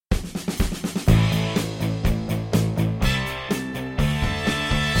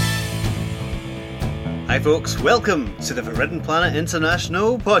Hi folks, welcome to the Forbidden Planet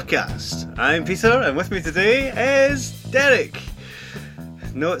International podcast. I'm Peter and with me today is Derek.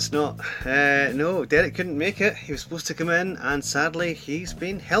 No, it's not. No, Derek couldn't make it. He was supposed to come in and sadly he's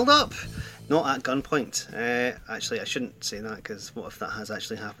been held up. Not at gunpoint. Actually, I shouldn't say that because what if that has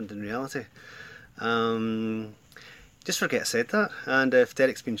actually happened in reality? Just forget I said that. And if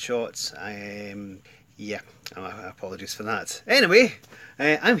Derek's been shot, apologies for that. Anyway,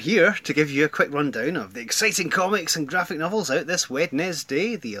 I'm here to give you a quick rundown of the exciting comics and graphic novels out this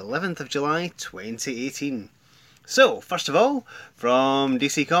Wednesday, the 11th of July 2018. So, first of all, from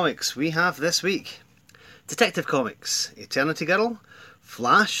DC Comics, we have this week Detective Comics, Eternity Girl,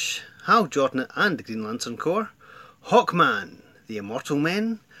 Flash, Hal Jordan and the Green Lantern Corps, Hawkman, The Immortal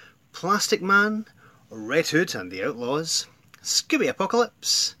Men, Plastic Man, Red Hood and the Outlaws, Scooby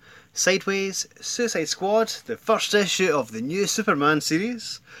Apocalypse, Sideways, Suicide Squad, the first issue of the new Superman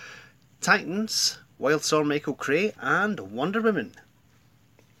series, Titans, Wildstorm Michael Cray, and Wonder Woman.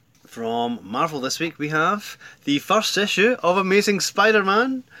 From Marvel this week we have the first issue of Amazing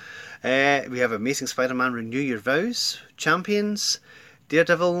Spider-Man. We have Amazing Spider-Man Renew Your Vows, Champions,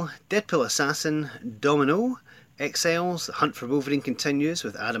 Daredevil, Deadpool Assassin, Domino, Exiles, The Hunt for Wolverine continues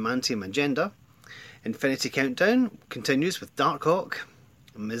with Adamantium Agenda, Infinity Countdown continues with Darkhawk,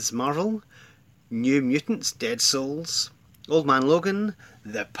 Ms. Marvel, New Mutants, Dead Souls, Old Man Logan,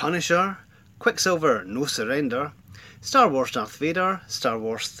 The Punisher, Quicksilver, No Surrender, Star Wars Darth Vader, Star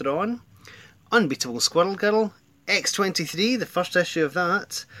Wars Thrawn, Unbeatable Squirrel Girl, X-23, the first issue of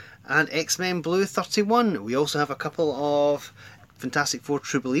that, and X-Men Blue 31. We also have a couple of Fantastic Four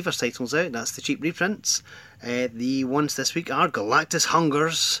True Believers titles out, that's the cheap reprints. The ones this week are Galactus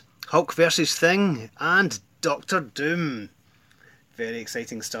Hungers, Hulk vs. Thing, and Doctor Doom. Very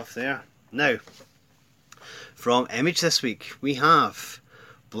exciting stuff there. Now, from Image this week, we have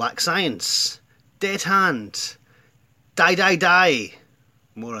Black Science, Dead Hand, Die Die Die,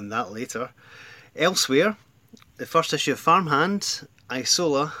 more on that later, Elsewhere, the first issue of Farmhand,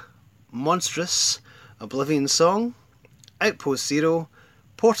 Isola, Monstrous, Oblivion Song, Outpost Zero,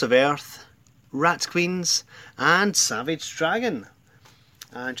 Port of Earth, Rat Queens, and Savage Dragon.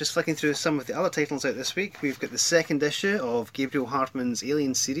 And just flicking through some of the other titles out this week, we've got the second issue of Gabriel Hartman's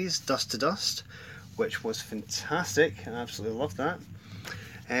Alien series, Dust to Dust, which was fantastic. I absolutely loved that.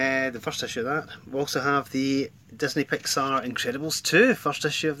 The first issue of that. We also have the Disney Pixar Incredibles 2, first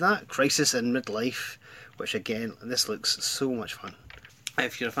issue of that, Crisis in Midlife, which again, this looks so much fun.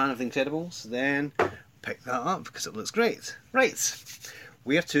 If you're a fan of The Incredibles, then pick that up because it looks great. Right,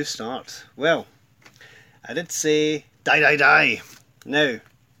 where to start? Well, I did say Die Die Die. Now,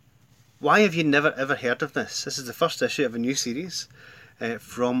 why have you never ever heard of this? This is the first issue of a new series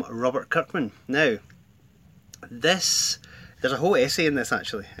from Robert Kirkman. Now, there's a whole essay in this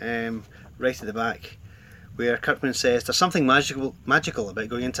actually, right at the back, where Kirkman says there's something magical about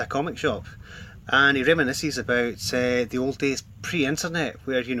going into a comic shop, and he reminisces about the old days pre-internet,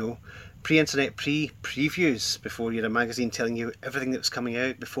 where pre-internet previews before you had a magazine telling you everything that was coming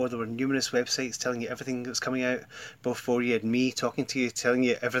out, before there were numerous websites telling you everything that was coming out, before you had me talking to you telling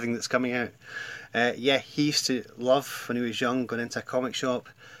you everything that's coming out. He used to love, when he was young, going into a comic shop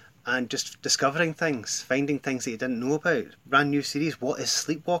and just discovering things, finding things that he didn't know about. Brand new series, what is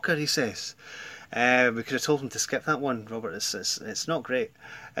Sleepwalker, he says. We could have told him to skip that one, Robert. It's not great.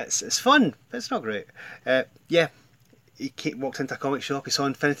 It's fun, but it's not great. He walked into a comic shop, he saw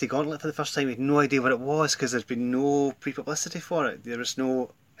Infinity Gauntlet for the first time, he had no idea what it was because there's been no pre-publicity for it. There was no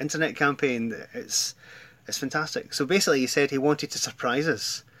internet campaign. It's fantastic. So basically he said he wanted to surprise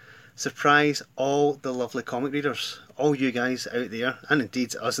us. Surprise all the lovely comic readers, all you guys out there, and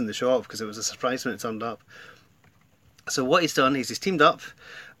indeed us in the shop, because it was a surprise when it turned up. So what he's done is he's teamed up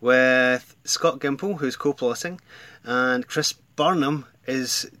with Scott Gimple, who's co-plotting, and Chris Burnham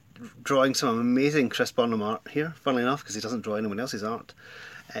is drawing some amazing Chris Burnham art here, funnily enough, because he doesn't draw anyone else's art.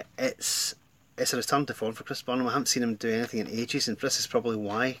 It's a return to form for Chris Burnham. I haven't seen him do anything in ages, and this is probably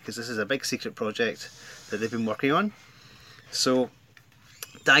why, because this is a big secret project that they've been working on. So,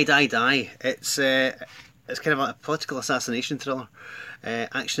 Die Die Die, it's kind of a political assassination thriller,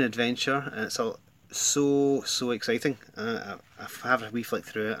 action adventure, and it's all so exciting. I've had a wee flick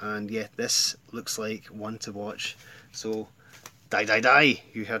through it, and yeah, this looks like one to watch. So, Die Die Die,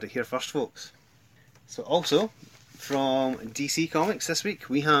 you heard it here first, folks. So also, from DC Comics this week,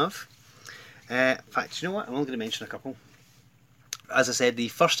 we have, in fact, you know what, I'm only going to mention a couple. As I said, the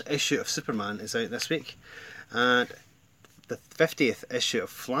first issue of Superman is out this week, and the 50th issue of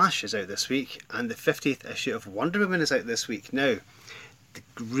Flash is out this week, and the 50th issue of Wonder Woman is out this week. Now, the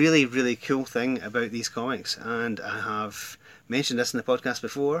really cool thing about these comics, and I have mentioned this in the podcast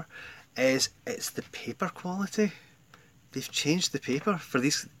before, is it's the paper quality. They've changed the paper for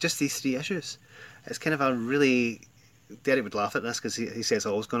these 3 issues. It's kind of a really... Derek would laugh at this because he says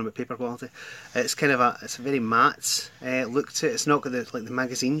always going about paper quality. It's kind of it's a very matte look to it. It's not got the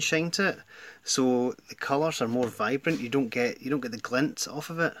magazine shine to it, so the colours are more vibrant. You don't get the glint off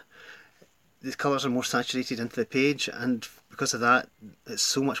of it. The colours are more saturated into the page, and because of that, it's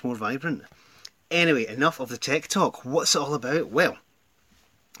so much more vibrant. Anyway, enough of the tech talk. What's it all about? Well,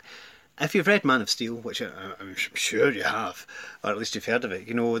 if you've read Man of Steel, which I'm sure you have, or at least you've heard of it,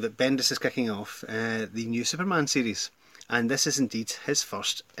 you know that Bendis is kicking off the new Superman series. And this is indeed his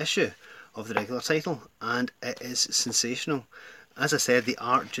first issue of the regular title, and it is sensational. As I said, the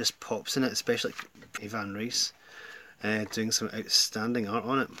art just pops in it, especially Ivan Reis doing some outstanding art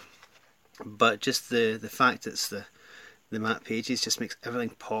on it. But just the fact it's the matte pages just makes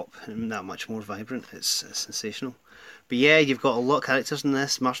everything pop and that much more vibrant. It's sensational. But yeah, you've got a lot of characters in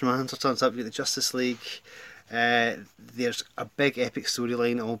this. Martian Manhunter turns up, you've got the Justice League. There's a big epic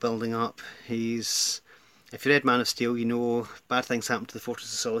storyline all building up. If you read Man of Steel, you know bad things happen to the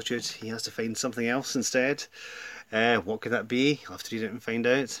Fortress of Solitude. He has to find something else instead. What could that be? I'll have to read it and find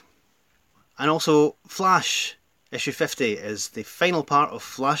out. And also, Flash, issue 50, is the final part of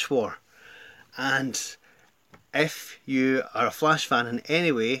Flash War. And if you are a Flash fan in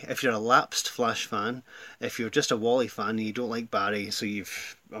any way, if you're a lapsed Flash fan, if you're just a Wally fan and you don't like Barry, so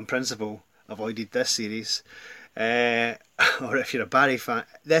you've, on principle, avoided this series, or if you're a Barry fan,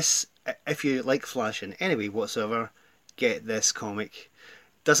 if you like Flash in any way whatsoever, get this comic.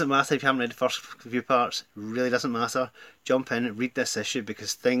 Doesn't matter if you haven't read the first few parts, really doesn't matter. Jump in and read this issue,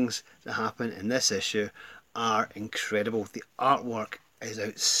 because things that happen in this issue are incredible. The artwork is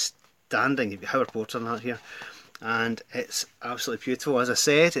outstanding. You've got Howard Porter on that here, and it's absolutely beautiful. As I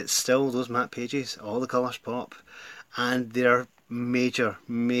said, it's still those matte pages, all the colours pop, and there are major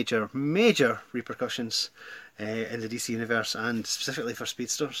repercussions in the DC universe, and specifically for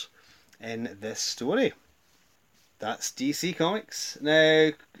speedsters in this story. That's DC Comics. Now,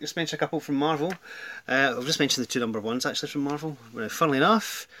 just mention a couple from Marvel. I'll just mention the 2 number 1s actually from Marvel. Funnily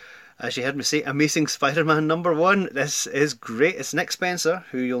enough, as you heard me say, Amazing Spider-Man number 1. This is great. It's Nick Spencer,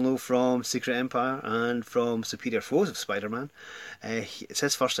 who you'll know from Secret Empire and from Superior Foes of Spider-Man. It's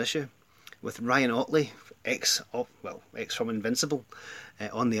his first issue, with Ryan Otley, ex from Invincible,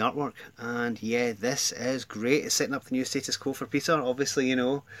 on the artwork. And yeah, this is great. It's setting up the new status quo for Peter. Obviously, you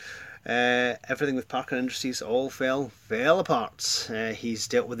know, everything with Parker Industries all fell apart. He's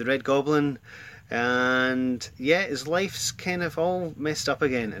dealt with the Red Goblin, and yeah, his life's kind of all messed up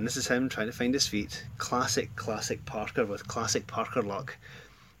again, and this is him trying to find his feet. Classic Parker with classic Parker luck.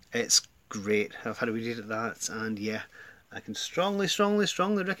 It's great. I've had a read at that, and yeah, I can strongly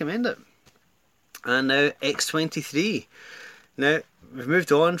recommend it. And now X-23. Now, we've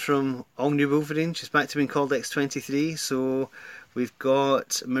moved on from All New Wolverine, she's back to being called X-23, so we've got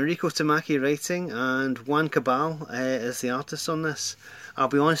Mariko Tamaki writing and Juan Cabal as the artist on this. I'll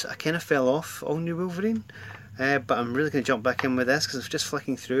be honest, I kind of fell off All New Wolverine, but I'm really going to jump back in with this, because I'm just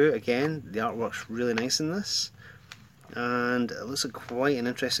flicking through again. The artwork's really nice in this, and it looks like quite an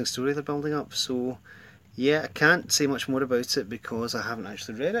interesting story they're building up. So yeah, I can't say much more about it because I haven't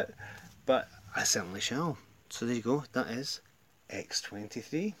actually read it, but I certainly shall. So there you go, that is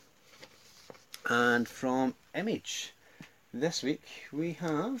X-23. And from Image, this week we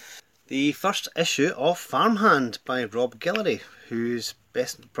have the first issue of Farmhand by Rob Guillory, who's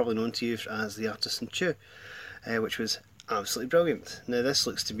best probably known to you as the artist in Chew, which was absolutely brilliant. Now this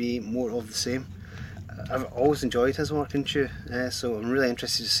looks to be more of the same. I've always enjoyed his work in Chew, so I'm really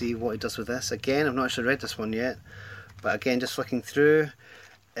interested to see what he does with this. Again, I've not actually read this one yet, but again, just flicking through,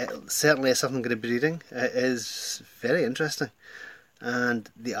 it certainly is something I'm going to be reading. It is very interesting, and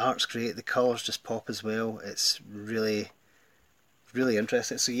the art's great, the colours just pop as well. It's really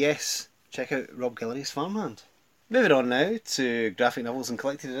interesting. So yes, check out Rob Guillory's Farmhand. Moving on now to graphic novels and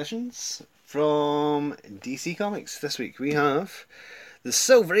collected editions from DC Comics. This week we have the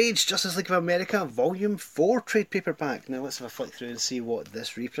Silver Age Justice League of America Volume 4 trade paperback. Now let's have a flick through and see what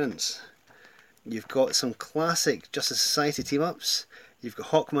this reprints. You've got some classic Justice Society team-ups. You've got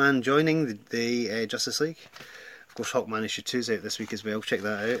Hawkman joining the Justice League. Of course, Hawkman issue 2's out this week as well. Check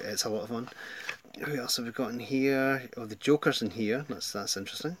that out, it's a lot of fun. Who else have we got in here? Oh, the Joker's in here. That's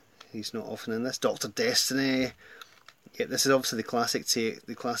interesting. He's not often in this. Dr. Destiny. Yep, this is obviously the classic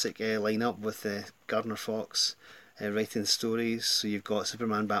lineup with Gardner Fox writing the stories. So you've got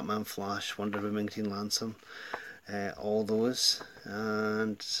Superman, Batman, Flash, Wonder Woman, Green Lantern, all those.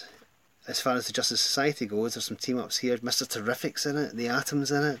 And as far as the Justice Society goes, there's some team ups here. Mr. Terrific's in it, the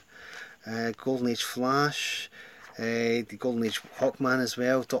Atom's in it, Golden Age Flash, The Golden Age Hawkman as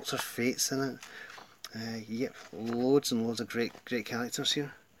well. Doctor Fate's in it. Yep, loads and loads of great characters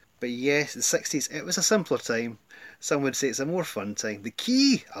here. But yes, the 60s, it was a simpler time. Some would say it's a more fun time. The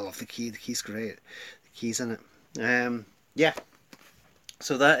Key, I love The Key. The Key's great. The Key's in it. Yeah.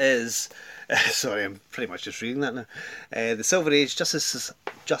 So that is, sorry, I'm pretty much just reading that now. The Silver Age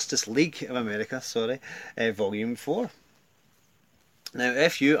Justice League of America, Volume 4. Now,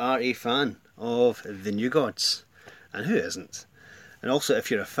 if you are a fan of the New Gods, and who isn't? And also, if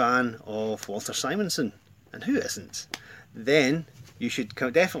you're a fan of Walter Simonson, and who isn't? Then you should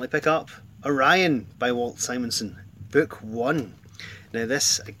definitely pick up Orion by Walt Simonson, Book 1. Now,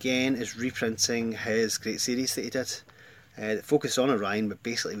 this again is reprinting his great series that he did. That focused on Orion, but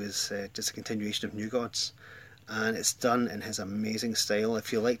basically was just a continuation of New Gods. And it's done in his amazing style.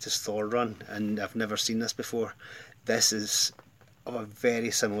 If you liked his Thor run, and I've never seen this before, this is of a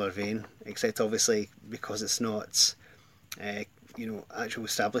very similar vein, except obviously because it's not actual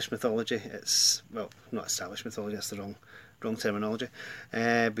established mythology. It's, well, not established mythology, that's the wrong terminology,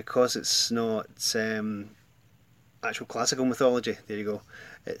 because it's not actual classical mythology. There you go.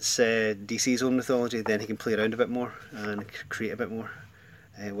 It's DC's own mythology. Then he can play around a bit more and create a bit more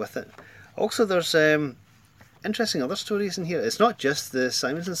with it. Also, there's interesting other stories in here. It's not just the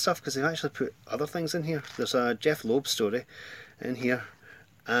Simonson stuff, because they've actually put other things in here. There's a Jeff Loeb story in here,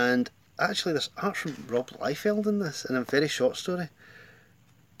 and actually there's art from Rob Liefeld in this, in a very short story,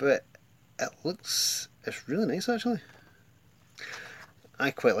 but it's really nice actually. I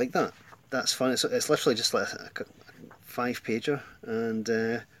quite like that. That's fun. It's literally just like a 5-pager, and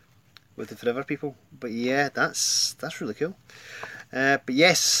with the Forever People. But yeah, that's really cool. But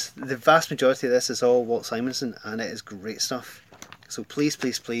yes, the vast majority of this is all Walt Simonson, and it is great stuff. So please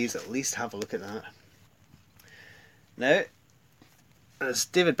at least have a look at that. Now, as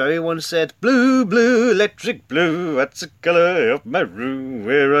David Bowie once said, "Blue, blue, electric blue, that's the colour of my room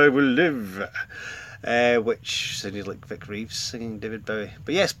where I will live." Which sounded like Vic Reeves singing David Bowie.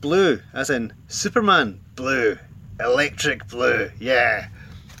 But yes, blue, as in Superman blue, electric blue, yeah.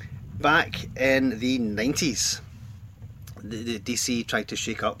 Back in the 90s, the DC tried to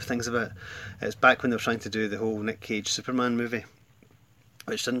shake up things a bit. It's back when they were trying to do the whole Nick Cage Superman movie,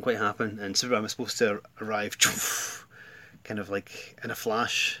 which didn't quite happen, and Superman was supposed to arrive kind of like in a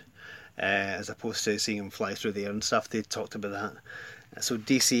flash, as opposed to seeing him fly through the air and stuff. They talked about that. So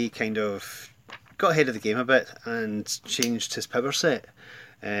DC kind of got ahead of the game a bit and changed his power set.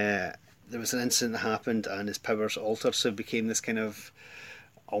 There was an incident that happened and his powers altered, so it became this kind of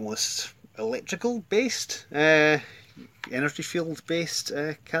almost electrical based, energy field based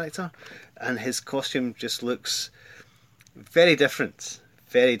character, and his costume just looks very different.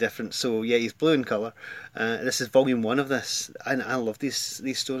 So yeah, he's blue in colour. This is volume 1 of this, and I love these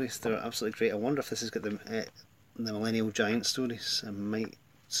stories. They're absolutely great. I wonder if this has got the Millennial Giant stories. I might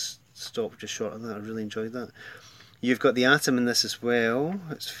stop just short of that. I really enjoyed that. You've got the Atom in this as well.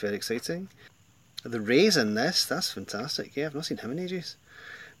 It's very exciting. The Ray's in this. That's fantastic. Yeah, I've not seen him in ages.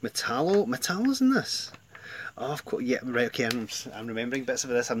 Metallo's in this. Oh, of course. Yeah, right. Okay, I'm remembering bits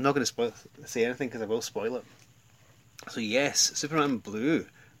of this. I'm not going to say anything because I will spoil it. So yes, Superman Blue,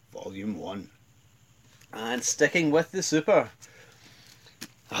 Volume 1. And sticking with the Super.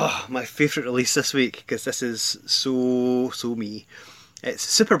 Oh, my favourite release this week, because this is so me. It's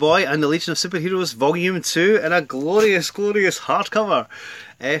Superboy and the Legion of Superheroes Volume 2 in a glorious hardcover.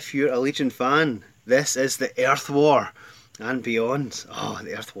 If you're a Legion fan, this is the Earth War and beyond. Oh,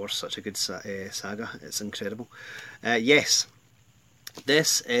 the Earth War is such a good saga. It's incredible. Yes,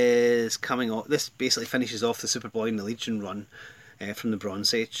 this is coming off. This basically finishes off the Superboy and the Legion run from the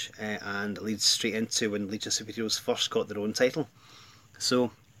Bronze Age, and leads straight into when Legion of Superheroes first got their own title. So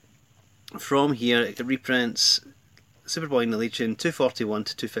from here, it reprints Superboy and the Legion 241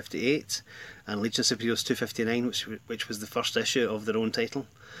 to 258, and Legion of Superheroes 259, which was the first issue of their own title.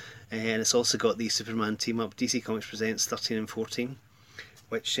 And it's also got the Superman team up, DC Comics Presents 13 and 14,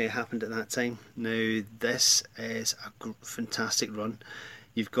 which happened at that time. Now, this is a fantastic run.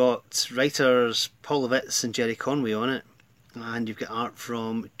 You've got writers Paul Levitz and Jerry Conway on it, and you've got art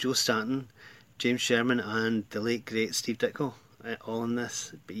from Joe Staton, James Sherman, and the late great Steve Ditko, all in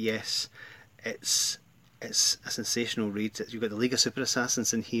this. But yes, it's a sensational read. You've got the League of Super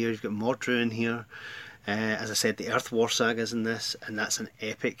Assassins in here, you've got Mordru in here. As I said, the Earth War Saga's in this, and that's an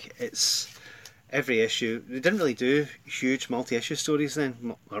epic. It's every issue. They didn't really do huge multi-issue stories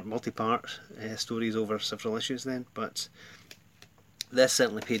then, or multi-part stories over several issues then, but this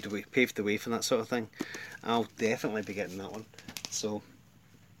certainly paved the way for that sort of thing. I'll definitely be getting that one. So,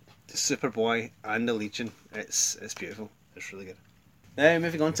 the Superboy and the Legion, it's beautiful. It's really good. Now,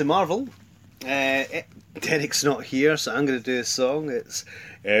 moving on to Marvel. Derek's not here, so I'm going to do a song. It's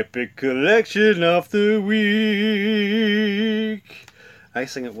Epic Collection of the Week. I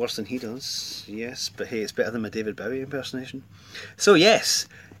sing it worse than he does, yes, but hey, it's better than my David Bowie impersonation. So yes,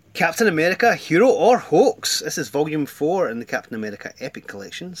 Captain America, Hero or Hoax. This is Volume 4 in the Captain America Epic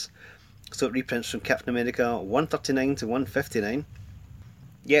Collections. So it reprints from Captain America 139 to 159.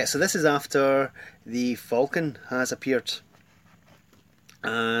 Yeah, so this is after the Falcon has appeared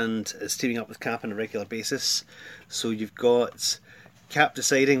and is teaming up with Cap on a regular basis. So you've got Cap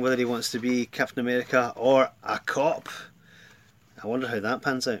deciding whether he wants to be Captain America or a cop. I wonder how that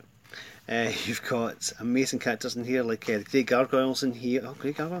pans out. You've got amazing characters in here, like Grey Gargoyle's in here. Oh,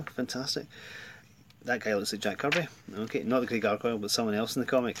 Grey Gargoyle, fantastic. That guy looks like Jack Kirby. Okay, not the Grey Gargoyle, but someone else in the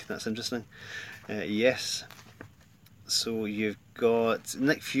comic. That's interesting. Yes. So you've got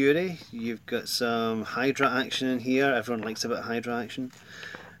Nick Fury. You've got some Hydra action in here. Everyone likes a bit of Hydra action.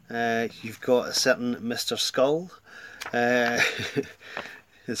 You've got a certain Mr. Skull.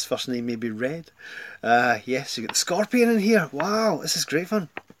 His first name may be Red. Yes, you've got the Scorpion in here. Wow, this is great fun.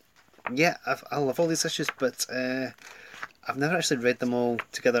 Yeah, I love all these issues, but I've never actually read them all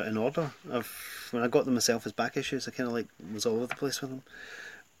together in order. When I got them myself as back issues, I kind of was all over the place with them.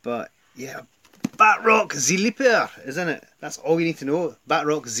 But yeah, Batroc Ziliper is in it. That's all you need to know.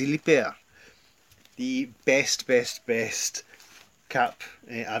 Batroc Ziliper, the best Cap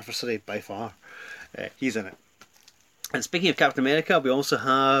adversary by far. He's in it. And speaking of Captain America, we also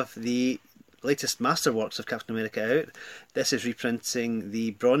have the latest Masterworks of Captain America out. This is reprinting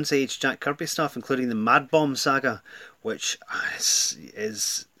the Bronze Age Jack Kirby stuff, including the Mad Bomb saga, which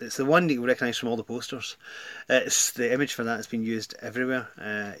is the one that you recognise from all the posters. It's the image for that has been used everywhere.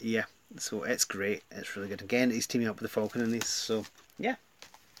 Yeah, so it's great. It's really good. Again, he's teaming up with the Falcon in these. So yeah,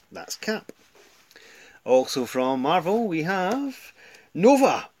 that's Cap. Also from Marvel, we have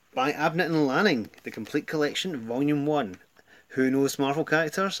Nova by Abnett and Lanning, the complete collection, Volume 1. Who knows Marvel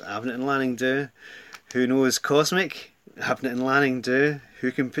characters? Abnett and Lanning do. Who knows Cosmic? Abnett and Lanning do.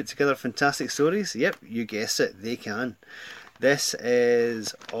 Who can put together fantastic stories? Yep, you guessed it, they can. This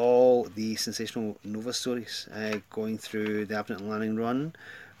is all the sensational Nova stories going through the Abnett and Lanning run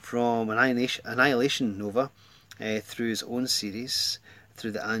from Annihilation Nova through his own series,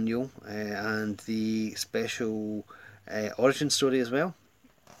 through the annual and the special origin story as well.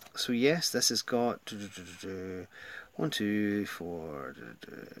 So yes, this has got 1, 2, 4.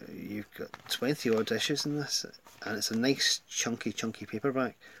 You've got 20 odd issues in this, and it's a nice chunky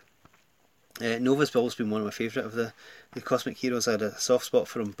paperback. Nova's always been one of my favourite of the cosmic heroes. I had a soft spot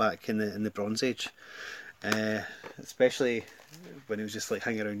for him back in the Bronze Age, especially when he was just like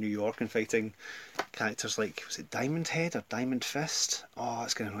hanging around New York and fighting characters like, was it Diamond Head or Diamond Fist? Oh,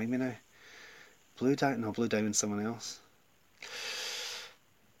 it's going to annoy me now. Blue Diamond's someone else.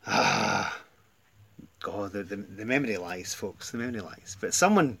 God, the memory lies, folks. The memory lies. But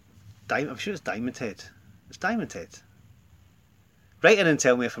someone, I'm sure it's Diamond Head. It's Diamond Head. Write in and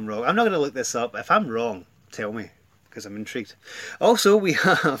tell me if I'm wrong. I'm not going to look this up. If I'm wrong, tell me, because I'm intrigued. Also, we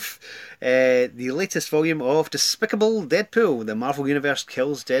have the latest volume of Despicable Deadpool. The Marvel Universe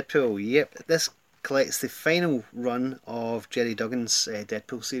Kills Deadpool. Yep, this collects the final run of Jerry Duggan's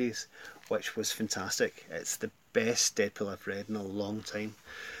Deadpool series, which was fantastic. It's the best Deadpool I've read in a long time.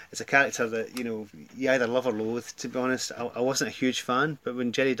 It's a character that, you either love or loathe, to be honest. I wasn't a huge fan, but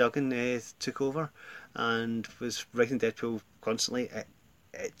when Jerry Duggan took over and was writing Deadpool constantly,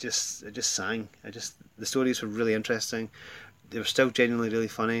 it just sang. The stories were really interesting. They were still genuinely really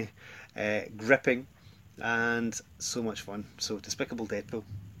funny, gripping, and so much fun. So Despicable Deadpool,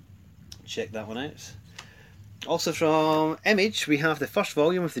 check that one out. Also from Image, we have the first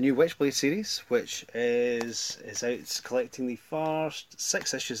volume of the new Witchblade series, which is out collecting the first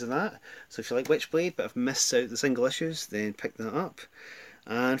 6 issues of that. So if you like Witchblade but have missed out the single issues, then pick that up.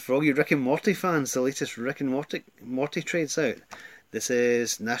 And for all you Rick and Morty fans, the latest Rick and Morty trade's out. This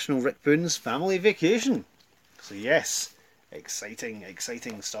is National Rick Boone's Family Vacation. So yes, exciting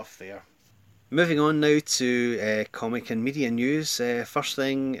stuff there. Moving on now to comic and media news. First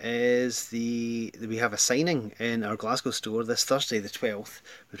thing is we have a signing in our Glasgow store this Thursday the 12th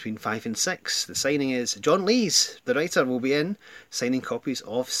between 5 and 6. The signing is John Lees, the writer, will be in signing copies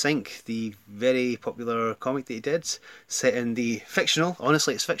of Sync, the very popular comic that he did, set in the fictional,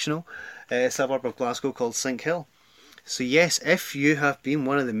 honestly it's fictional, suburb of Glasgow called Sink Hill. So yes, if you have been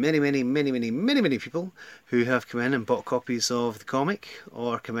one of the many people who have come in and bought copies of the comic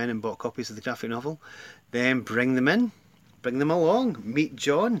or come in and bought copies of the graphic novel, then bring them in, bring them along, meet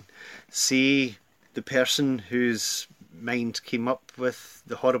John, see the person who's mind came up with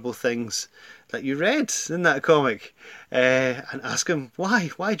the horrible things that you read in that comic, and ask him why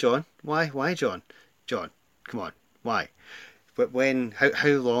John, why John, come on, why? But how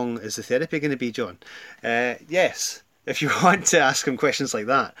long is the therapy going to be, John? Yes, if you want to ask him questions like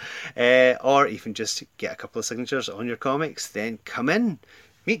that, or even just get a couple of signatures on your comics, then come in,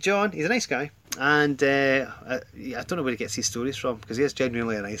 meet John. He's a nice guy, and I don't know where he gets these stories from, because he is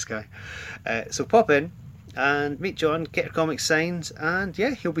genuinely a nice guy. So pop in and meet John, get your comics signed, and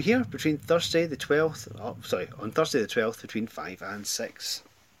yeah, he'll be here between on Thursday the 12th between 5 and 6.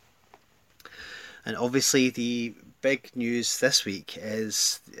 And obviously the big news this week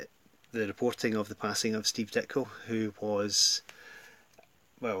is the reporting of the passing of Steve Ditko, who was,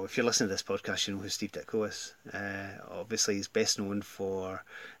 well, if you're listening to this podcast, you know who Steve Ditko is. Obviously, he's best known for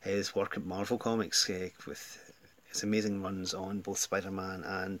his work at Marvel Comics, with his amazing runs on both Spider-Man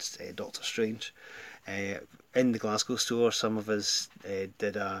and Doctor Strange. In the Glasgow store, some of us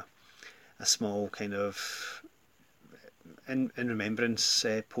did a small kind of in remembrance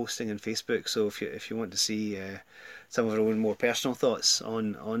posting on Facebook. So if you want to see some of our own more personal thoughts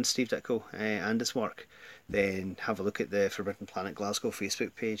on Steve Ditko and his work, then have a look at the Forbidden Planet Glasgow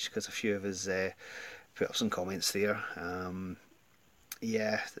Facebook page, because a few of us put up some comments there.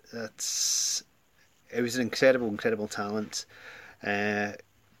 It was an incredible talent. I'm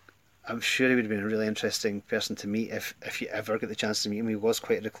sure he would have been a really interesting person to meet if you ever get the chance to meet him. He was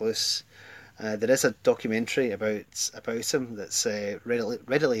quite recluse. There is a documentary about him that's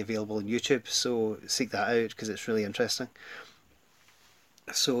readily available on YouTube, so seek that out because it's really interesting.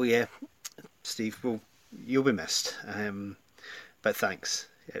 So yeah, Steve, you'll be missed, but thanks.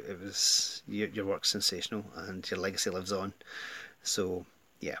 It was your work's sensational and your legacy lives on. So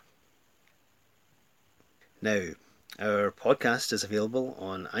yeah. Now, our podcast is available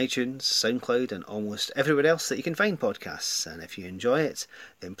on iTunes, SoundCloud, and almost everywhere else that you can find podcasts. And if you enjoy it,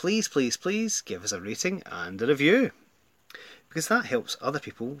 then please give us a rating and a review, because that helps other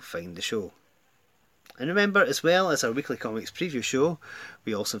people find the show. And remember, as well as our weekly comics preview show,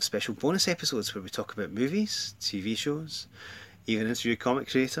 we also have special bonus episodes where we talk about movies, TV shows, even interview comic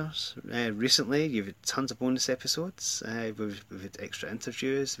creators. Recently, you've had tons of bonus episodes. We've had extra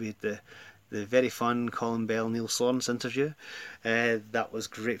interviews. We had the very fun Colin Bell, Neil Slorns interview. That was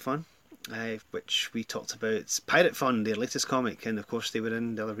great fun, which we talked about Pirate Fun, their latest comic, and of course they were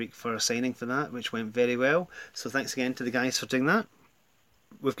in the other week for a signing for that, which went very well. So thanks again to the guys for doing that.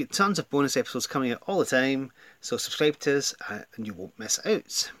 We've got tons of bonus episodes coming out all the time, so subscribe to us and you won't miss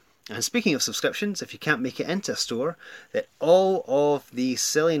out. And speaking of subscriptions, if you can't make it into a store, then all of the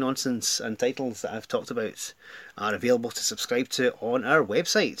silly nonsense and titles that I've talked about are available to subscribe to on our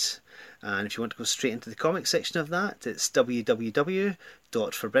website. And if you want to go straight into the comic section of that, it's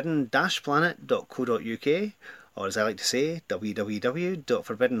www.forbidden-planet.co.uk, or as I like to say,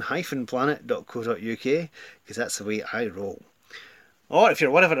 www.forbidden-planet.co.uk, because that's the way I roll. Or if you're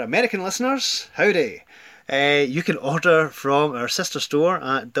one of our American listeners, howdy! You can order from our sister store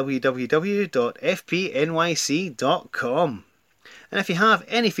at www.fpnyc.com. And if you have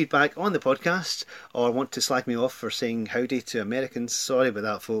any feedback on the podcast or want to slag me off for saying howdy to Americans, sorry about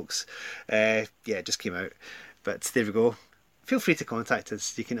that, folks. It just came out. But there we go. Feel free to contact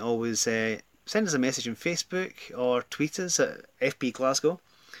us. You can always send us a message on Facebook or tweet us at FP Glasgow.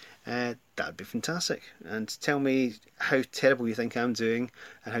 That'd be fantastic. And tell me how terrible you think I'm doing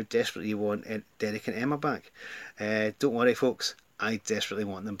and how desperately you want Derek and Emma back. Don't worry, folks. I desperately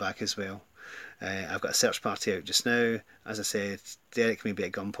want them back as well. I've got a search party out just now. As I said, Derek may be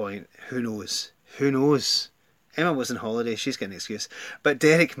at gunpoint. Who knows? Emma was on holiday. She's getting an excuse. But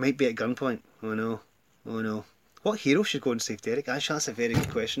Derek might be at gunpoint. Oh no. What hero should go and save Derek? Actually, that's a very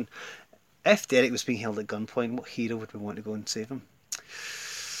good question. If Derek was being held at gunpoint, what hero would we want to go and save him?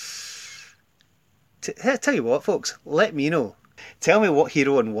 Tell you what, folks, let me know. Tell me what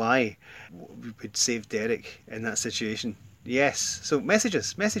hero and why would save Derek in that situation. Yes, so message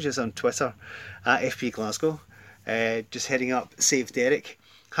us on Twitter at FP Glasgow. Just heading up Save Derek,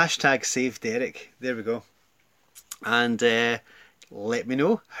 #Save Derek. There we go. And let me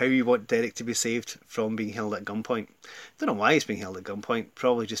know how you want Derek to be saved from being held at gunpoint. Don't know why he's being held at gunpoint.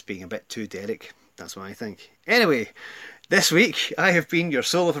 Probably just being a bit too Derek. That's what I think. Anyway, this week I have been your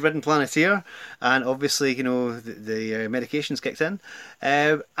solo Forbidden Planeteer, and obviously, you know, the medication's kicked in.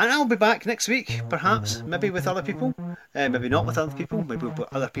 And I'll be back next week, perhaps, maybe with other people, maybe not with other people, maybe with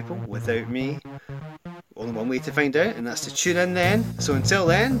other people without me. Only one way to find out, and that's to tune in then. So until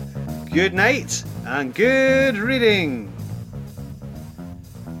then, good night and good reading.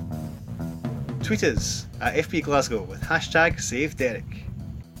 Tweet us at FP Glasgow with #SaveDerek.